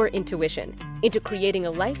follow your intuition into creating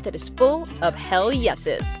a life that is full of hell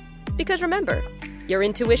yeses. Because remember, your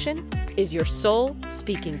intuition is your soul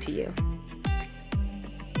speaking to you.